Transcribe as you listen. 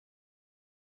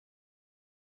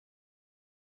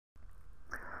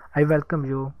I welcome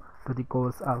you to the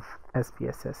course of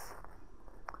SPSS.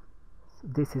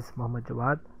 This is Mohammed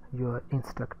Jawad, your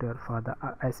instructor for the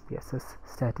SPSS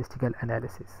Statistical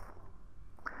Analysis.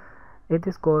 In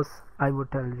this course, I will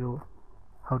tell you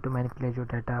how to manipulate your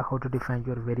data, how to define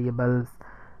your variables,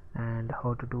 and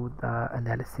how to do the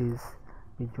analysis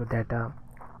with your data,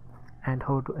 and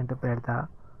how to interpret the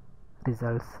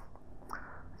results.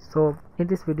 So in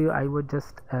this video, I would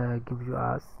just give you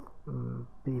a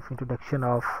brief introduction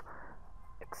of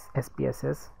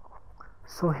SPSS.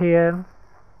 So here,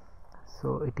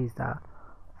 it is the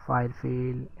file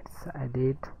field, it's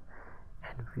edit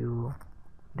and view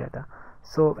data.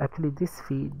 So actually this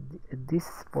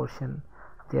portion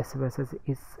of the SPSS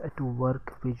is to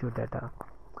work with your data,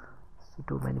 so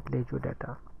to manipulate your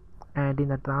data. And in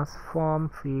the transform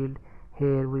field,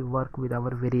 here we work with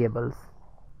our variables.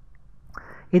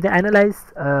 In the analyze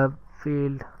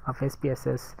field of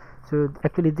SPSS, so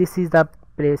actually this is the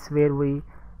place where we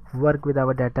work with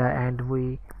our data and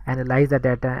we analyze the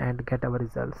data and get our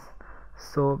results.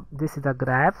 So this is the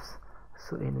graphs,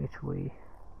 so in which we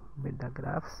build the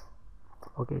graphs.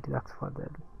 Okay, it asks for the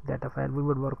data file, we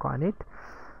would work on it.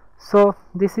 So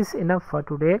this is enough for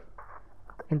today.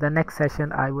 In the next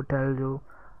session I will tell you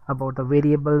about the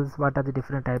variables, what are the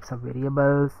different types of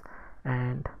variables.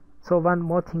 And so one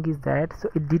more thing is that, so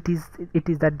it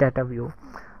is that data view.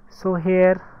 So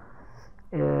here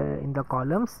in the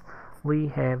columns we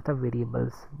have the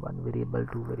variables, 1 variable,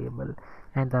 2 variable,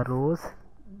 and the rows,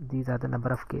 these are the number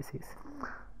of cases.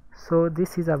 So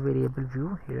this is a variable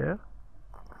view here.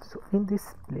 So in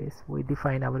this place we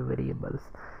define our variables: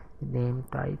 name,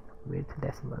 type, width,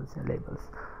 decimals, and labels.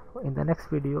 In the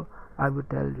next video I will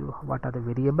tell you what are the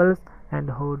variables and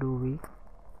how do we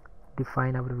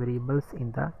define our variables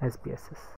in the SPSS.